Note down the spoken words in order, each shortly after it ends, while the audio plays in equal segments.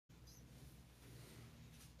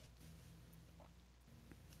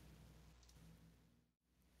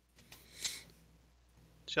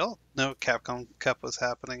Y'all know Capcom Cup was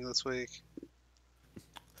happening this week.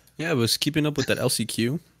 Yeah, I was keeping up with that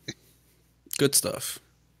LCQ. Good stuff.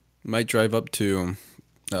 Might drive up to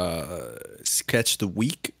catch the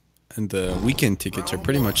week, and the weekend tickets are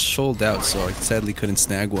pretty much sold out, so I sadly couldn't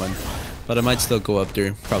snag one. But I might still go up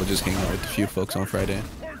there, probably just hang out with a few folks on Friday.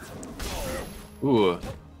 Ooh,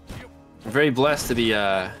 I'm very blessed to be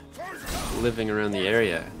living around the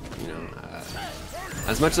area. You know,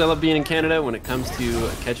 as much as I love being in Canada, when it comes to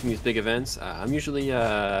catching these big events, I'm usually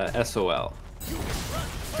SOL.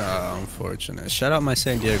 Unfortunate. Shout out my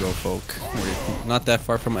San Diego folk. We're not that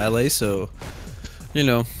far from LA, so you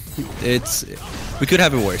know, we could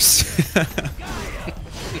have it worse.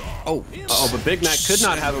 Oh, but Big Mac could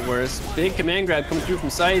not have it worse. Big command grab coming through from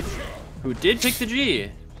Scythe, who did pick the G.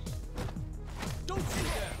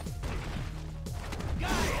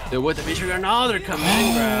 With the feature, another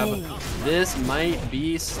command grab. This might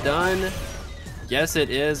be stun. Yes, it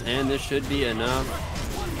is, and this should be enough.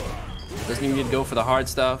 Doesn't even need to go for the hard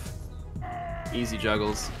stuff. Easy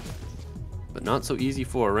juggles, but not so easy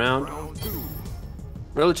for a round.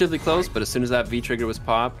 Relatively close, but as soon as that V trigger was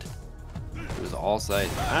popped, it was all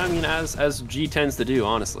Scythe. I mean, as G tends to do,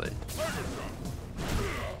 honestly.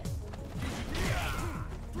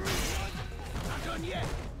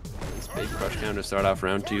 This big crush counter to start off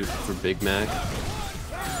round 2 for Big Mac.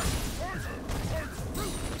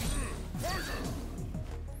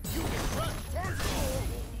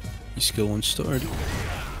 Skill one stored.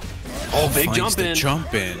 Oh, big jump in.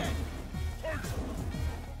 Jump in.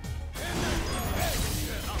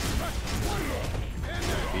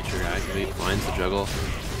 Feature activate, finds the juggle.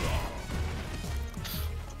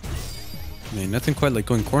 Man, nothing quite like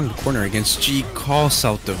going corner to corner against G. Calls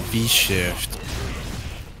out the V shift.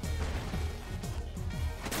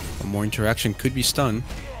 One more interaction could be stun.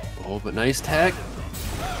 Oh, but nice tech.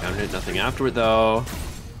 Counter hit, nothing afterward though.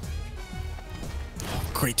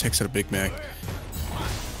 Great text out of Big Mac.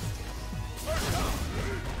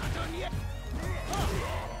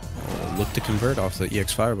 Oh, look to convert off the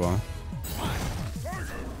EX Fireball.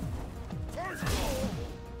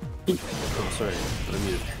 Oh, sorry.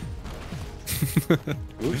 Unmuted.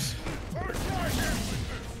 Oops.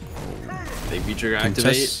 Big V trigger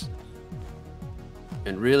activate.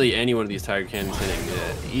 And really, any one of these Tiger Cannons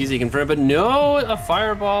hitting easy confirm, but no, a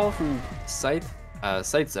Fireball from Scythe.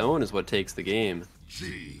 Scythe's own is what takes the game.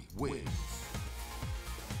 G wins.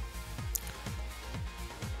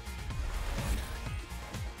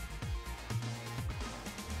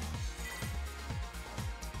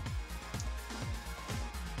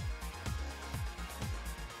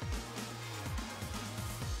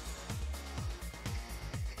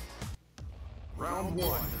 Round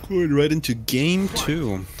 1. Going right into game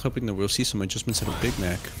 2. Hoping that we'll see some adjustments out of Big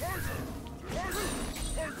Mac.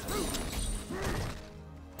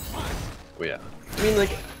 Oh yeah. I mean,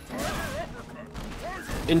 like,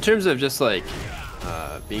 in terms of just like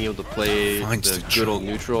being able to play the good old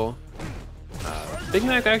neutral, Big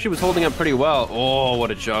Mac actually was holding up pretty well. Oh,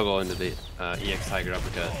 what a juggle into the EX Tiger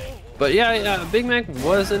uppercut. But yeah, Big Mac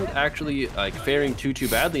wasn't actually like faring too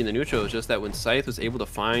badly in the neutral. It's just that when Scythe was able to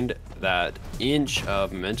find that inch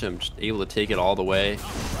of momentum, just able to take it all the way,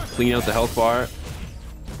 clean out the health bar,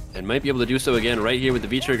 and might be able to do so again right here with the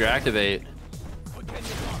V trigger activate.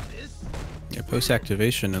 Yeah,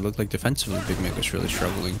 post-activation, it looked like defensively Big Mac was really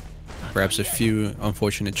struggling. Perhaps a few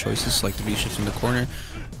unfortunate choices like the V-shift in the corner.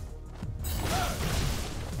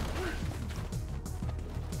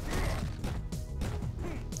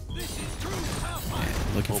 Yeah,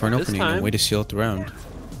 looking for an opening and a way to seal out the round.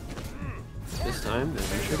 This time, the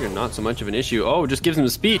V-trigger not so much of an issue. Oh, just gives him a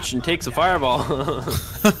speech and takes a fireball.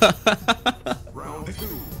 Round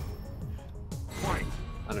 2.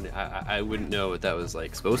 I don't know. I wouldn't know what that was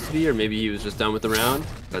like supposed to be, or maybe he was just done with the round.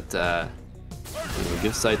 But you know,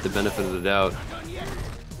 give Scythe the benefit of the doubt.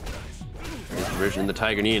 His version of the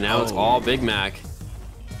Tiger Knee, and now it's all Big Mac.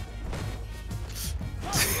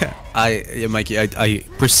 Yeah, Mikey, I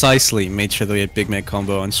precisely made sure that we had Big Mac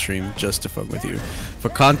combo on stream just to fuck with you. For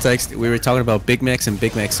context, we were talking about Big Macs and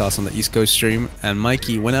Big Mac sauce on the East Coast stream, and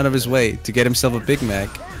Mikey went out of his way to get himself a Big Mac.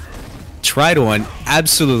 Tried one,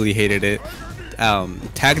 absolutely hated it.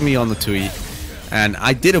 Tagged me on the tweet, and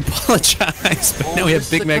I did apologize, but now we have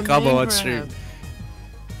Big Mac combo on stream.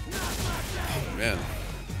 Oh man.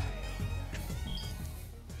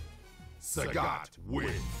 Sagat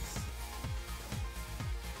wins.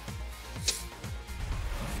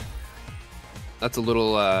 That's a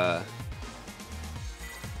little, I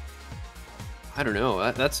don't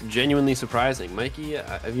know, that's genuinely surprising. Mikey,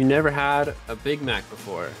 have you never had a Big Mac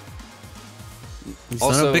before? It's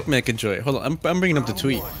not a Big Mac enjoy. Hold on, I'm bringing up the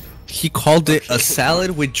tweet. He called it a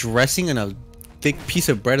salad with dressing and a thick piece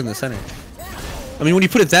of bread in the center. I mean, when you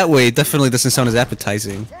put it that way, it definitely doesn't sound as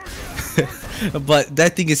appetizing. But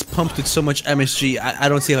that thing is pumped with so much MSG, I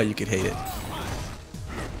don't see how you could hate it.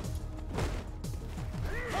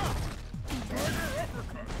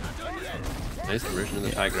 Nice conversion in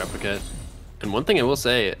the Tiger Uppercut. And one thing I will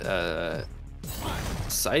say,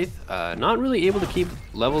 Scythe, not really able to keep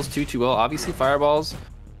levels too well. Obviously, fireballs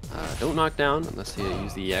don't knock down unless you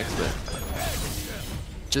use the EX, but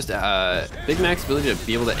just BigMac's ability to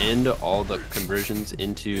be able to end all the conversions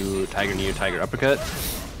into Tiger Knee or Tiger Uppercut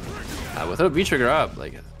without V-Trigger up.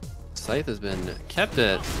 Like, Scythe has been kept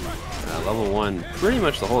at level 1 pretty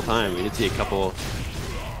much the whole time. We did see a couple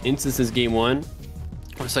instances game 1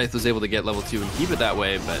 where Scythe was able to get level 2 and keep it that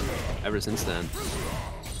way, but ever since then,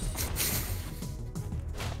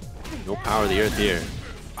 no power of the earth here.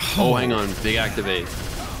 Oh, hang on, big activate.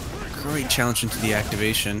 Great challenge into the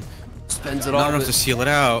activation. Spends it all. Not enough to seal it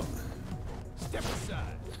out.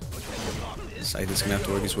 Scythe is gonna have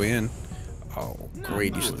to work his way in. Oh,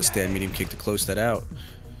 great use of the stand medium kick to close that out.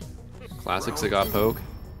 Classic Sagat poke.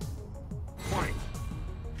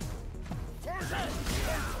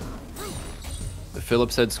 The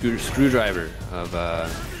Phillips head screwdriver of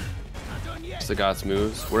Sagat's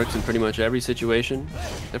moves works in pretty much every situation,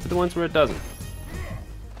 except for the ones where it doesn't.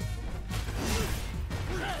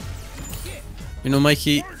 You know,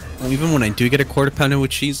 Mikey, even when I do get a quarter pounder with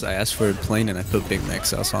cheese, I ask for it plain and I put Big Mac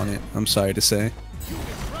sauce on it. I'm sorry to say.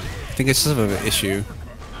 I think it's just an issue.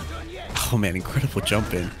 Oh man, incredible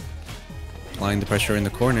jump in. Applying the pressure in the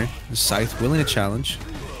corner. Scythe willing to challenge.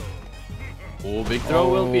 Oh, big throw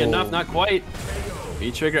will be enough, not quite.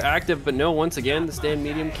 V-trigger active, but no, once again, the stand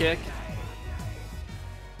medium kick.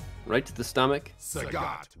 Right to the stomach.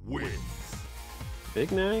 Sagat wins.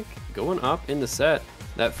 Big Mac going up in the set.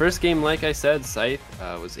 That first game, like I said, Scythe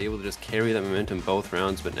was able to just carry that momentum both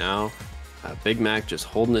rounds, but now Big Mac just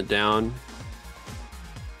holding it down,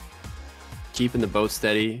 keeping the boat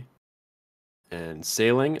steady, and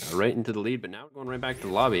sailing right into the lead, but now we're going right back to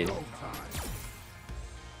the lobby.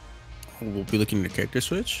 We'll be looking at a character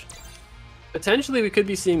switch. Potentially, we could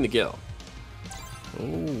be seeing the Gill.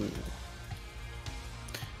 Oh.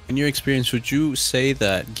 In your experience, would you say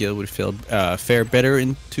that Gill would fare better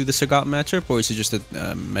into the Sagat matchup, or is it just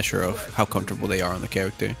a measure of how comfortable they are on the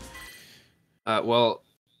character? Well,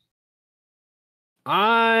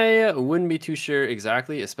 I wouldn't be too sure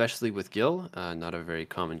exactly, especially with Gill. Not a very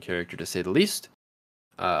common character, to say the least.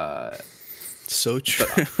 So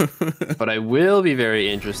true. But I will be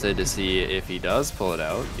very interested to see if he does pull it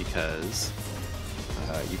out, because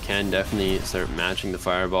you can definitely start matching the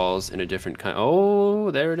fireballs in a different kind.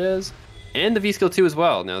 Oh, there it is. And the V-skill too as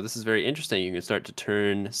well. Now, this is very interesting. You can start to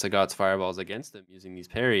turn Sagat's fireballs against him using these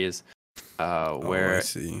parries, where I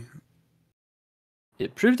see.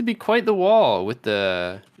 It proved to be quite the wall with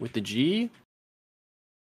the G.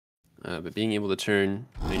 But being able to turn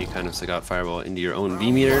any kind of Sagat fireball into your own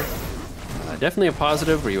V-meter, definitely a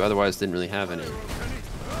positive where you otherwise didn't really have any.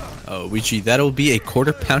 Oh, Ouija, that'll be a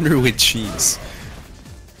quarter pounder with cheese.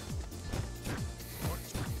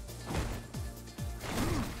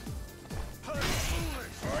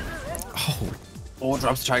 Oh,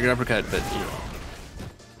 drops the Tiger Uppercut, but, you know,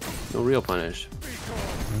 no real punish.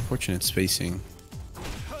 Unfortunate spacing.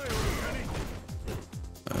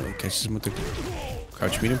 Catches him with the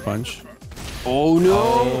crouch medium punch. Oh, no!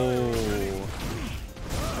 Oh.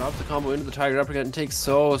 Drops the combo into the Tiger Uppercut and takes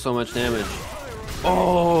so much damage.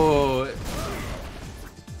 Oh!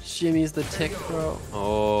 Shimmies the tick throw.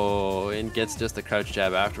 Oh, and gets just the crouch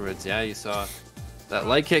jab afterwards. Yeah, you saw that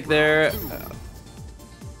light kick there.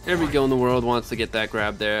 Every Gill in the world wants to get that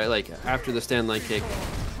grab there. Like, after the stand light kick.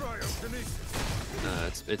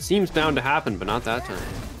 It seems bound to happen, but not that time.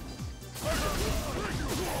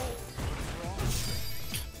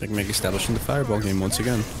 Big Mac establishing the fireball game once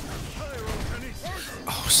again.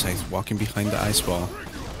 Oh, Scythe walking behind the ice wall.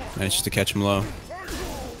 Manages to catch him low.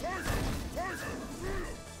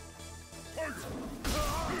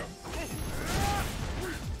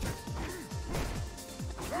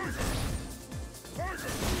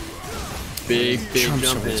 Big Jumps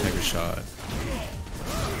jump over the in. Tiger shot.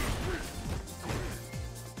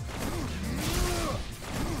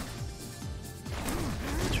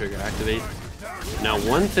 Trigger activate. Now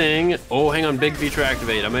one thing, oh hang on, big feature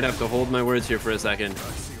activate. I might have to hold my words here for a second.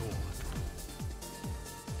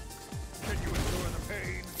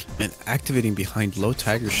 And activating behind low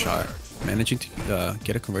Tiger shot. Managing to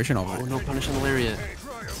get a conversion off Oh, it. no punish on the lariat.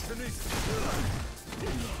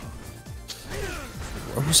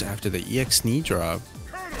 Rose after the EX knee drop.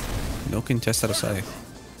 No contest out of Scythe.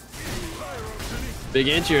 Big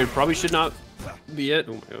anti-air probably should not be it.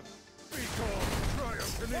 Oh my god.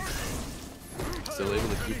 Still able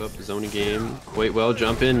to keep up the zoning game quite well.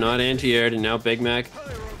 Jump in, not anti-aired, and now BigMac.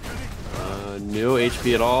 No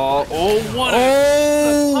HP at all. Oh, what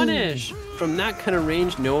a punish! From that kind of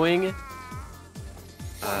range, knowing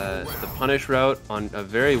the punish route on a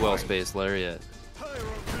very well-spaced lariat.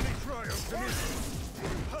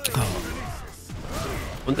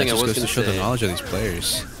 One thing I was going to show say, the knowledge of these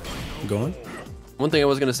players. Go on. One thing I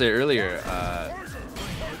was going to say earlier,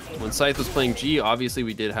 when Scythe was playing G, obviously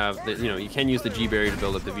we did have, the, you can use the G barrier to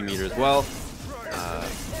build up the V meter as well.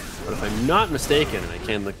 But if I'm not mistaken, and I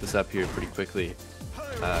can look this up here pretty quickly,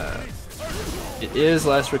 it is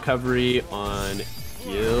less recovery on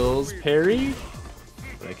Gill's parry.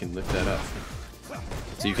 But I can look that up.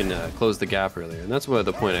 So you can close the gap earlier. And that's what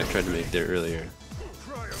the point I tried to make there earlier.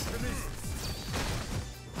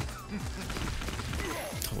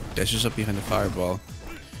 Dashes up behind the fireball.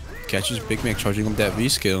 Catches BigMac charging up that V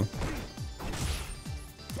skill.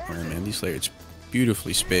 Oh man, these layers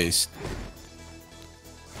beautifully spaced.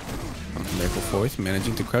 Miracle fourth,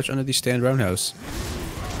 managing to crouch under the stand roundhouse.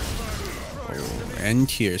 Oh, and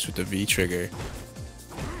tears with the V trigger.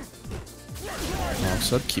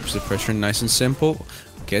 Walks up, keeps the pressure nice and simple.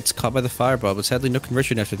 Gets caught by the fireball, but sadly no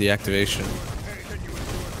conversion after the activation.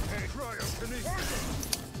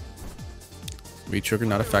 V-trigger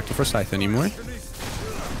not a factor for Scythe anymore.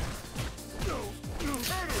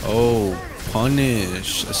 Oh,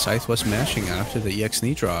 punish. The Scythe was mashing after the EX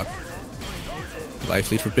knee drop.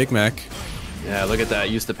 Life lead for BigMac. Yeah, look at that.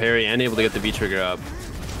 Used the parry and able to get the V-trigger up.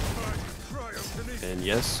 And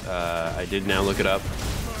yes, I did now look it up.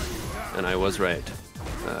 And I was right.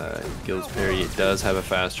 Gill's parry does have a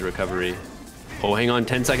faster recovery. Oh, hang on.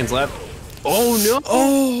 10 seconds left. Oh no!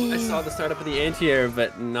 Oh! I saw the startup of the anti-air,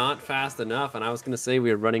 but not fast enough. And I was going to say we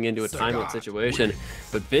were running into a timeout situation.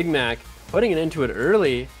 But BigMac putting an end to it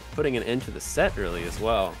early, putting an end to the set early as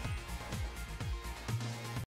well.